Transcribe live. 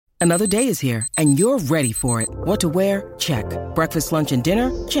Another day is here, and you're ready for it. What to wear? Check. Breakfast, lunch, and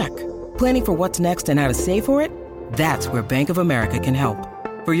dinner? Check. Planning for what's next and how to save for it? That's where Bank of America can help.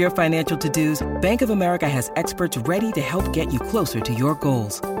 For your financial to-dos, Bank of America has experts ready to help get you closer to your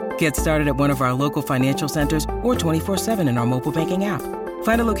goals. Get started at one of our local financial centers or 24/7 in our mobile banking app.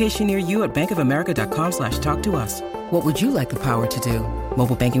 Find a location near you at bankofamerica.com/talktous. What would you like the power to do?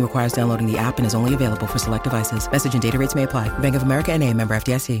 Mobile banking requires downloading the app and is only available for select devices. Message and data rates may apply. Bank of America N.A., member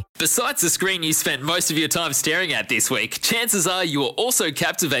FDIC. Besides the screen you spent most of your time staring at this week, chances are you are also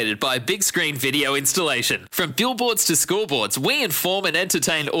captivated by a big screen video installation. From billboards to scoreboards, we inform and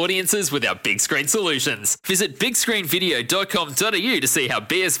entertain audiences with our big screen solutions. Visit bigscreenvideo.com.au to see how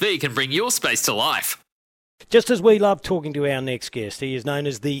BSV can bring your space to life. Just as we love talking to our next guest, he is known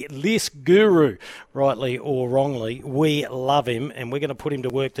as the list guru, rightly or wrongly. We love him, and we're going to put him to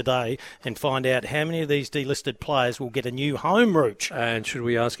work today and find out how many of these delisted players will get a new home, Rooch. And should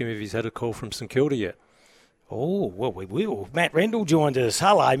we ask him if he's had a call from St Kilda yet? Oh, well, we will. Matt Rendell joined us.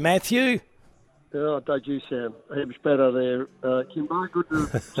 Hello, Matthew. Oh, don't you, Sam? Heaps better there. Kimbo, good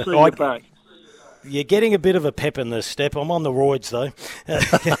to see you back. You're getting a bit of a pep in this step. I'm on the roids, though.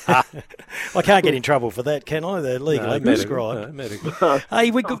 I can't get in trouble for that, can I? They're legally prescribed.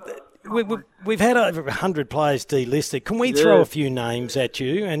 Hey, we've had over 100 players delisted. Can we throw a few names at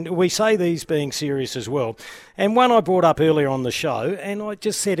you? And we say these being serious as well. And one I brought up earlier on the show, and I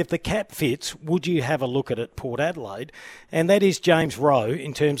just said if the cap fits, would you have a look at it, Port Adelaide? And that is James Rowe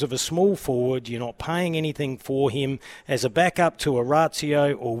in terms of a small forward. You're not paying anything for him as a backup to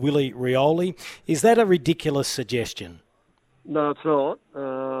Orazio or Willie Rioli. Is that a ridiculous suggestion? No, it's not.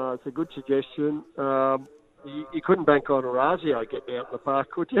 It's a good suggestion. You couldn't bank on Orazio getting out in the park,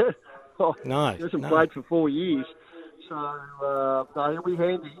 could you? No. He hasn't played for 4 years. So, no, he'll be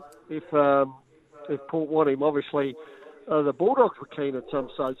handy if Port want him. Obviously, the Bulldogs were keen at some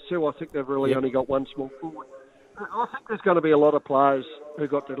stage too. I think they've really only got one small forward. I think there's going to be a lot of players who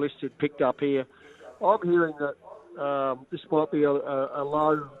got delisted picked up here. I'm hearing that this might be a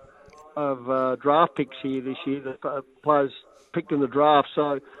low of draft picks here this year, the players picked in the draft.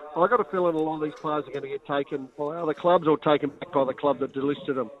 So I got a feeling a lot of these players are going to get taken by other clubs or taken back by the club that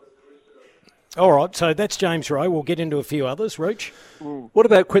delisted them. All right, so that's James Rowe. We'll get into a few others. Roach? What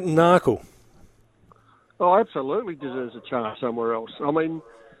about Quinton Narkle? Oh, absolutely deserves a chance somewhere else. I mean,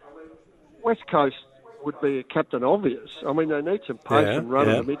 West Coast would be a captain obvious. I mean, they need some pace and run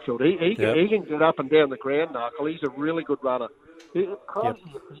in the midfield. He can get up and down the ground, Narkle. He's a really good runner. Crazy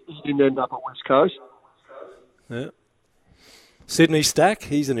if he didn't end up at West Coast. Yeah. Sydney Stack,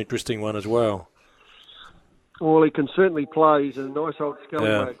 he's an interesting one as well. Well, he can certainly play. He's a nice old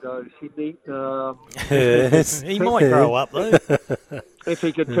scallywag, though, Sydney. Yes. He might grow up, though. If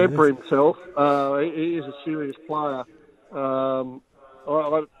he can temper himself, he is a serious player.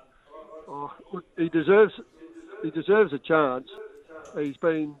 He deserves a chance. His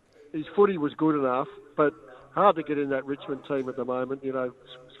footy was good enough, but hard to get in that Richmond team at the moment. You know,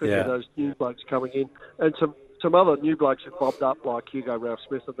 especially those new blokes coming in, and some other new blokes have bobbed up like Hugo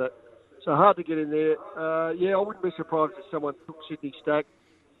Ralph-Smith and that. So hard to get in there. I wouldn't be surprised if someone took Sydney Stack.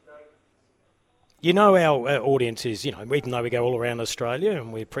 You know, our audience is, even though we go all around Australia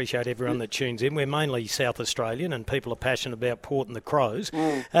and we appreciate everyone that tunes in, we're mainly South Australian and people are passionate about Port and the Crows.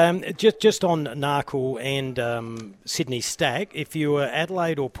 Just on Narkle and Sydney Stack, if you were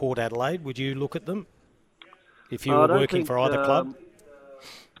Adelaide or Port Adelaide, would you look at them if you were working for either club?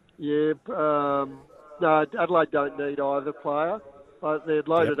 No, Adelaide don't need either player. They're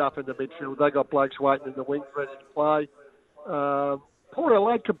loaded up in the midfield. They got blokes waiting in the wings ready to play. Port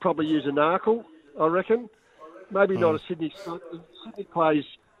Adelaide could probably use a Narkle, I reckon. Maybe not a Sydney. Sydney plays,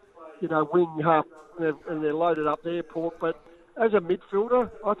 wing half, and they're loaded up there, Port. But as a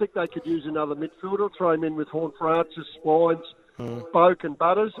midfielder, I think they could use another midfielder. Throw him in with Horne-Francis, Spines, Boak and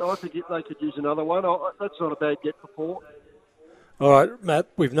Butters. I think they could use another one. That's not a bad get for Port. All right, Matt,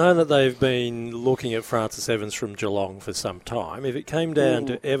 we've known that they've been looking at Francis Evans from Geelong for some time. If it came down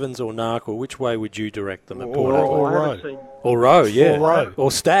to Evans or Narkle, which way would you direct them at Port Adelaide? Or Rowe, yeah. Or Rowe.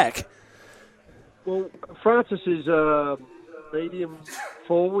 Or Stack. Well, Francis is a medium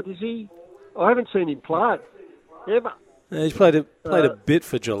forward, is he? I haven't seen him play, ever. Yeah, he's played a bit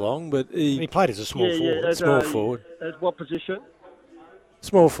for Geelong, but he played as a small forward. Small forward. At what position?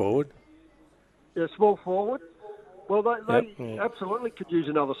 Small forward. Yeah, small forward. Well, they absolutely could use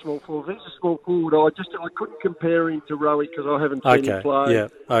another small forward. He's a small forward. I couldn't compare him to Rowie because I haven't seen him play. Yeah,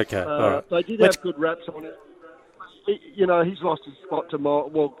 okay, all right. They did have good raps on him. He's lost his spot to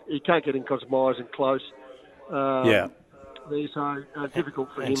Myers. Well, he can't get in because Myers and Close. So difficult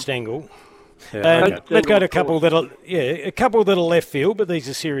for him. And Stengel. Let's go to a couple that are left field, but these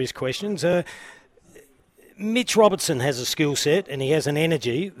are serious questions. Mitch Robertson has a skill set and he has an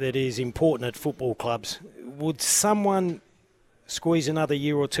energy that is important at football clubs. Would someone squeeze another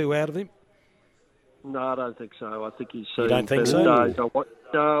year or two out of him? No, I don't think so. I think he's seen. You don't think so? No,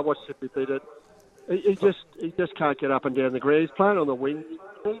 I watched him beat it. He just can't get up and down the ground. He's playing on the wing.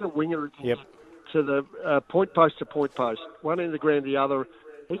 You need a winger who can get to the point post to point post, one end of the ground, the other.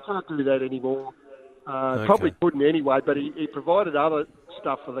 He can't do that anymore. Probably couldn't anyway, but he provided other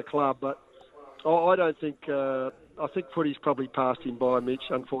stuff for the club. But I don't think. I think footy's probably passed him by, Mitch,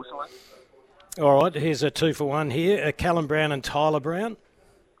 unfortunately. All right, here's a 2-for-1 here. Callum Brown and Tyler Brown.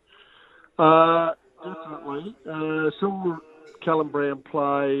 Definitely. Saw Callum Brown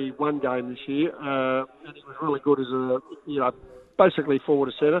play one game this year, and he was really good as basically forward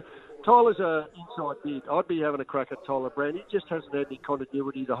or centre. Tyler's an inside mid. I'd be having a crack at Tyler Brown. He just hasn't had any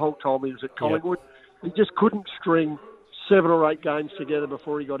continuity the whole time he was at Collingwood. He just couldn't string 7 or 8 games together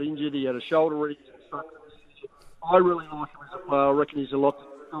before he got injured. He had a shoulder injury. I really like him as a player. I reckon he's got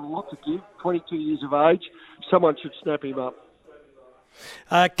a lot to give. 22 years of age. Someone should snap him up.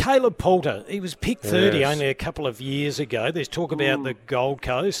 Caleb Poulter, he was picked 30 only a couple of years ago. There's talk about the Gold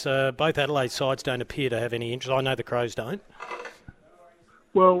Coast. Both Adelaide sides don't appear to have any interest. I know the Crows don't.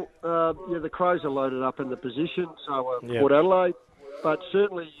 Well, the Crows are loaded up in the position, so Port Adelaide. But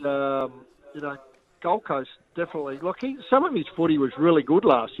certainly, Gold Coast definitely. Look, some of his footy was really good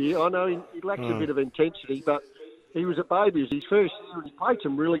last year. I know he lacked a bit of intensity, but he was a baby. It was his first year, and he played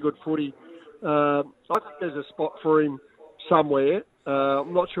some really good footy. I think there's a spot for him somewhere.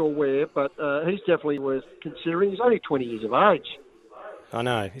 I'm not sure where, but he's definitely worth considering. He's only 20 years of age. I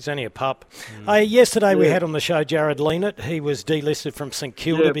know, he's only a pup. Yesterday we had on the show Jared Leanett. He was delisted from St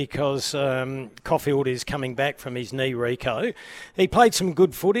Kilda because Caulfield is coming back from his knee reco. He played some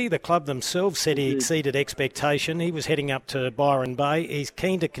good footy. The club themselves said he exceeded expectation. He was heading up to Byron Bay. He's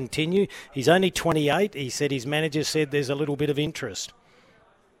keen to continue. He's only 28. He said his manager said there's a little bit of interest.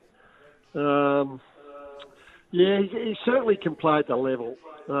 He certainly can play at the level.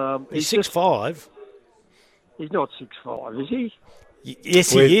 He's 6'5". He's not 6'5", is he? Yes,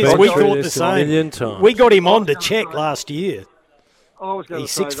 he is. We thought the same. We got him on to check last year. I was going to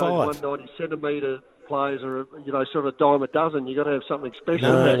say those 190 centimetre players are, sort of dime a dozen. You've got to have something special.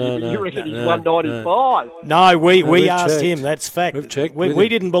 You reckon he's 195? No, we asked him. That's fact. We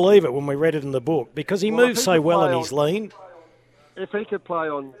didn't believe it when we read it in the book because he moves so well and he's lean. If he could play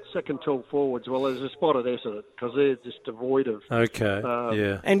on second tall forwards, well, there's a spot at Essendon because they're just devoid of.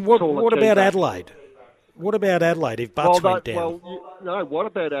 And what about Adelaide? What about Adelaide if Butts went down? What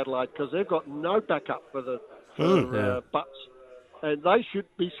about Adelaide? Because they've got no backup for Butts. And they should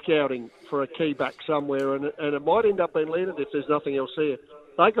be scouting for a key back somewhere, and it might end up being Leonard if there's nothing else there.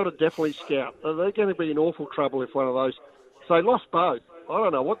 They've got to definitely scout. They're going to be in awful trouble if one of those... So they lost both. I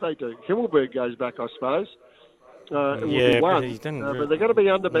don't know what they do. Himmelberg goes back, I suppose. It will be one. But they're going to be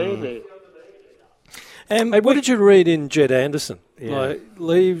undermanned there. Hey, what did you read in Jed Anderson?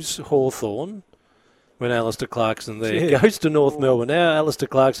 Leaves Hawthorn when Alistair Clarkson goes to North Melbourne. Now Alistair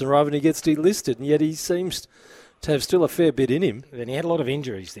Clarkson arrives and he gets delisted, and yet he seems to have still a fair bit in him. And he had a lot of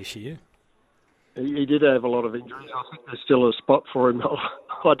injuries this year. He did have a lot of injuries. I think there's still a spot for him.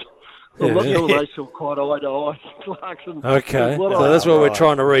 I'm not sure they still quite eye to eye, Clarkson. Okay, so that's what we're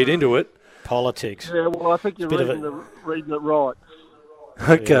trying to read into it. Politics. Yeah, well, I think you're reading it right.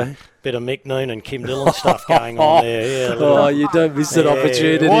 Okay. Bit of Mick Noon and Kim Dillon stuff going on there. You don't miss an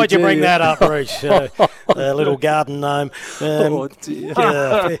opportunity. Why'd you bring that up, Bruce? Little garden gnome. Dear.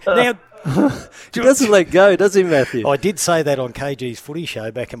 Now, he doesn't let go, does he, Matthew? I did say that on KG's footy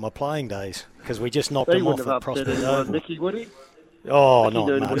show back in my playing days because we just knocked him off at Prospect Oval. Nicky, would he? Oh, not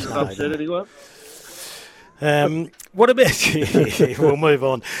much. Upset anyone? What about... We'll move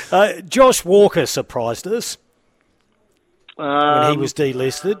on. Josh Walker surprised us when he was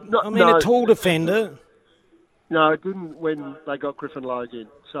delisted. A tall defender. No, it didn't when they got Griffin Logue in.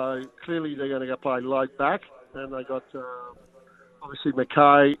 So clearly they're going to go play Logue back. And they got, obviously,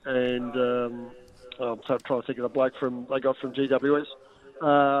 McKay and... I'm trying to think of the bloke they got from GWS.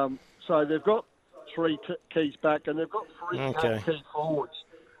 So they've got 3 keys back and they've got 3 key forwards.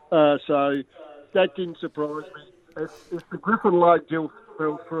 So... That didn't surprise me. If the Griffin Logue deal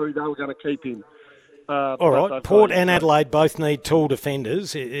fell through, they were going to keep him. All right, Port and Adelaide both need tall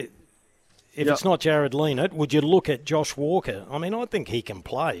defenders. If it's not Jared Leanett, would you look at Josh Walker? I mean, I think he can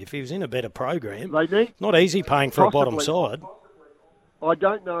play if he was in a better program. They need not easy paying for a bottom side. I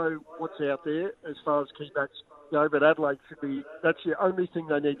don't know what's out there as far as key backs go, but Adelaide should be. That's the only thing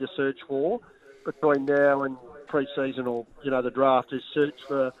they need to search for between now and pre-season or the draft is search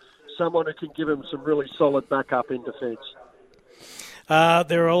for someone who can give him some really solid backup in defence.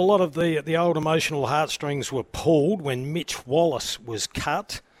 There are a lot of the old emotional heartstrings were pulled when Mitch Wallace was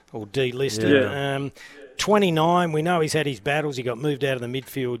cut or delisted. Yeah. 29, we know he's had his battles. He got moved out of the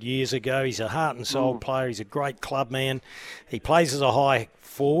midfield years ago. He's a heart and soul player. He's a great club man. He plays as a high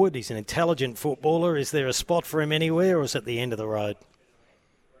forward. He's an intelligent footballer. Is there a spot for him anywhere, or is it the end of the road?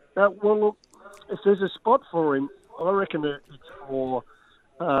 Well, look, if there's a spot for him, I reckon that it's for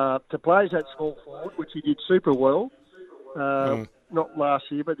to play as that small forward, which he did super well. Not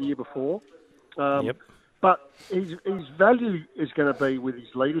last year, but the year before. But his value is going to be with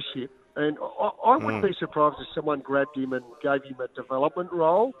his leadership. And I wouldn't be surprised if someone grabbed him and gave him a development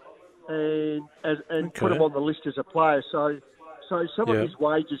role and put him on the list as a player. So some of his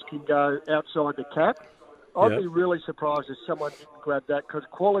wages can go outside the cap. I'd be really surprised if someone didn't grab that, because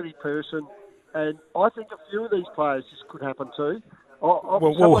quality person, and I think a few of these players this could happen too.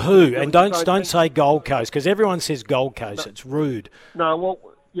 Well, who? And don't say Gold Coast, because everyone says Gold Coast. It's rude. No,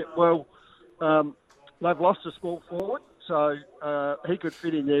 they've lost a small forward, so he could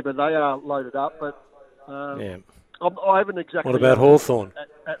fit in there, but they are loaded up. But I haven't exactly. What about Hawthorn?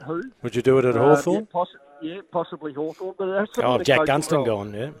 At who? Would you do it at Hawthorn? Possibly Hawthorn. But Jack Gunston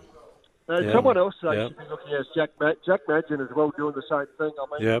gone, Someone else they should be looking at is Jack Madgen as well, doing the same thing. I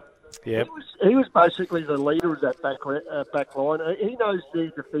mean, he was basically the leader of that back line. He knows their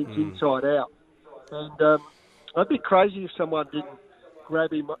defence inside out. And I'd be crazy if someone didn't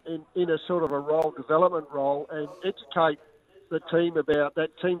grab him in a sort of a development role, and educate the team about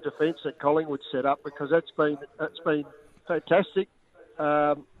that team defence that Collingwood set up, because that's been fantastic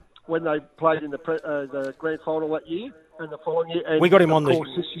when they played in the grand final that year and the following year. And we got him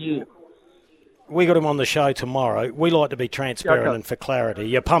this year. We got him on the show tomorrow. We like to be transparent and for clarity.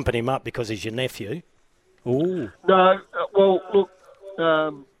 You're pumping him up because he's your nephew. Ooh. No, well, look.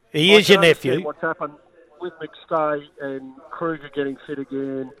 He is your nephew. What's happened with McStay and Kruger getting fit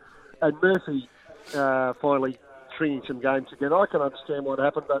again, and Murphy finally stringing some games again. I can understand what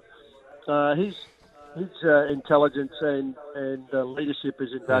happened, but his intelligence and leadership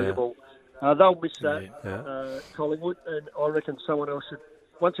is invaluable. They'll miss that, Collingwood, and I reckon someone else should,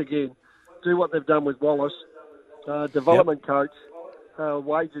 once again, do what they've done with Wallace, development coach,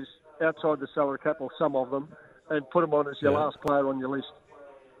 wages outside the salary cap, or some of them, and put them on as your last player on your list.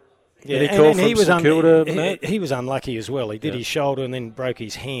 Yeah, and he was St Kilda, he was unlucky as well. He did his shoulder and then broke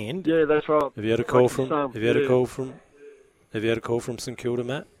his hand. Yeah, that's right. Have you had a call from? Have you had a call from St Kilda,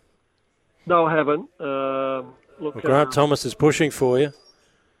 Matt? No, I haven't. Grant Thomas is pushing for you.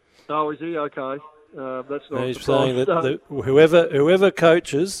 Oh, is he? Okay. That's not. He's saying that whoever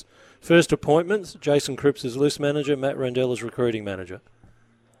coaches first appointments, Jason Cripps is list manager, Matt Rendell is recruiting manager.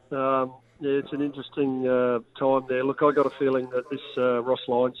 It's an interesting time there. Look, I got a feeling that this Ross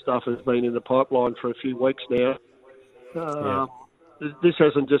Lyon stuff has been in the pipeline for a few weeks now. This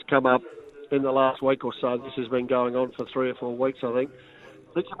hasn't just come up in the last week or so. This has been going on for 3 or 4 weeks, I think.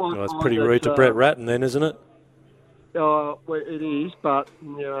 It's pretty rude to Brett Ratton then, isn't it? Well, it is, but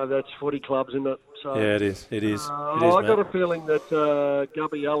that's footy clubs, isn't it? So, yeah, it is. It is. I got a feeling that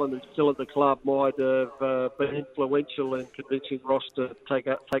Gubby Allen, who's still at the club, might have been influential in convincing Ross to take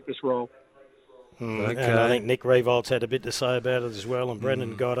this role. Okay. And I think Nick Revolt's had a bit to say about it as well, and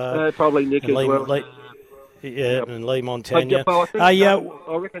Brendan Goddard. Probably Nick as well. And Lee Montagna.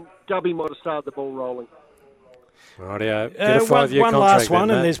 I reckon Gubby might have started the ball rolling. Rightio. Get a 5-year one contract last one,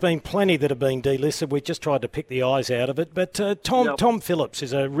 then, and there's been plenty that have been delisted. We just tried to pick the eyes out of it. But Tom Phillips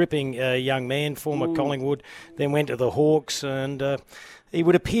is a ripping young man, former Collingwood, then went to the Hawks, and he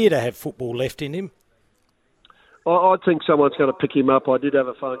would appear to have football left in him. I think someone's going to pick him up. I did have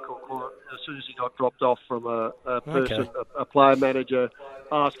a phone call as soon as he got dropped off from a person, a player manager,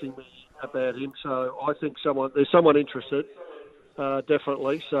 asking me about him. So I think there's someone interested,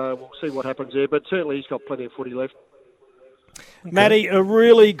 definitely. So we'll see what happens there. But certainly he's got plenty of footy left. Okay. Matty, a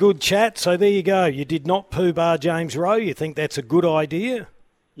really good chat. So there you go. You did not poo-bar James Rowe. You think that's a good idea?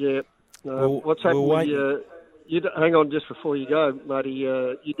 Yeah. What's happening? Hang on just before you go, Matty.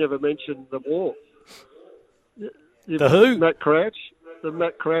 You never mentioned the war. The who? Matt Crouch. The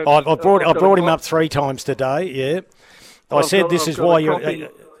Matt Crouch. I brought him up 3 times today, yeah. I said this is why you're... Hang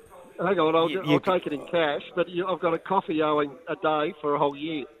on, I'll take it in cash, but I've got a coffee owing a day for a whole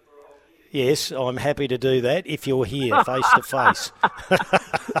year. Yes, I'm happy to do that if you're here, face to face.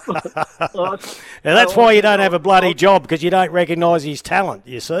 Now, that's why you don't have a bloody job, because you don't recognise his talent,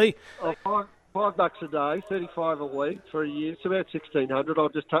 you see. $5 a day, $35 a week for a year. It's about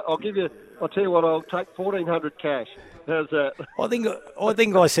 $1,600. I'll tell you what, I'll take $1,400 cash. How's that? I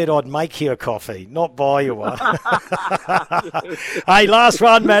think I said I'd make you a coffee, not buy you one. Hey, last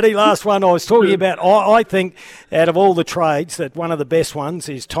one, Matty, last one. I was talking about, I think out of all the trades that one of the best ones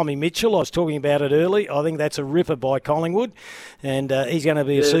is Tommy Mitchell. I was talking about it early. I think that's a ripper by Collingwood, and he's going to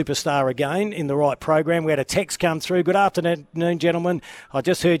be a superstar again in the right program. We had a text come through. Good afternoon, gentlemen. I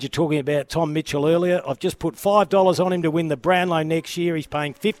just heard you talking about Tom Mitchell earlier. I've just put $5 on him to win the Brownlow next year. He's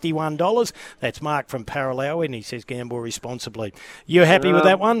paying $51. That's Mark from Paraloa, and he says gamble responsibly. You happy with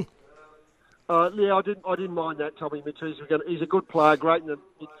that one? Yeah, I didn't mind that, Tommy Mitchell. He's a good player, great in the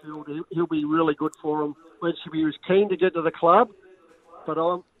midfield. He'll be really good for him. He was keen to get to the club, but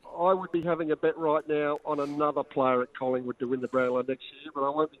I would be having a bet right now on another player at Collingwood to win the Brownlow next year, but I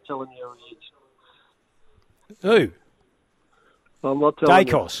won't be telling you who he is. Who? I'm not telling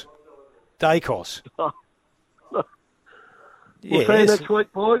Dacos. Dacos. We'll see you next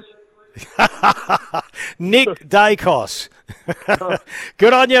week, boys. Nick Dacos.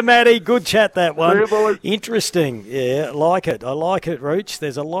 Good on you, Matty. Good chat, that one. Yeah, interesting. Yeah, I like it, Rooch.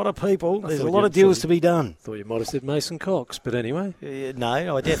 There's a lot of people. There's a lot of deals to be done. Thought you might have said Mason Cox, but anyway.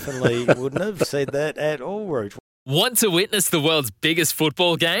 No, I definitely wouldn't have said that at all, Rooch. Want to witness the world's biggest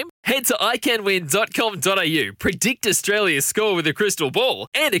football game? Head to iCanWin.com.au, predict Australia's score with a crystal ball,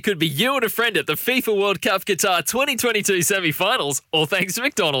 and it could be you and a friend at the FIFA World Cup Qatar 2022 semi-finals, all thanks to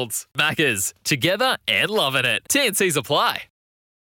McDonald's. Maccas, together and loving it. TNCs apply.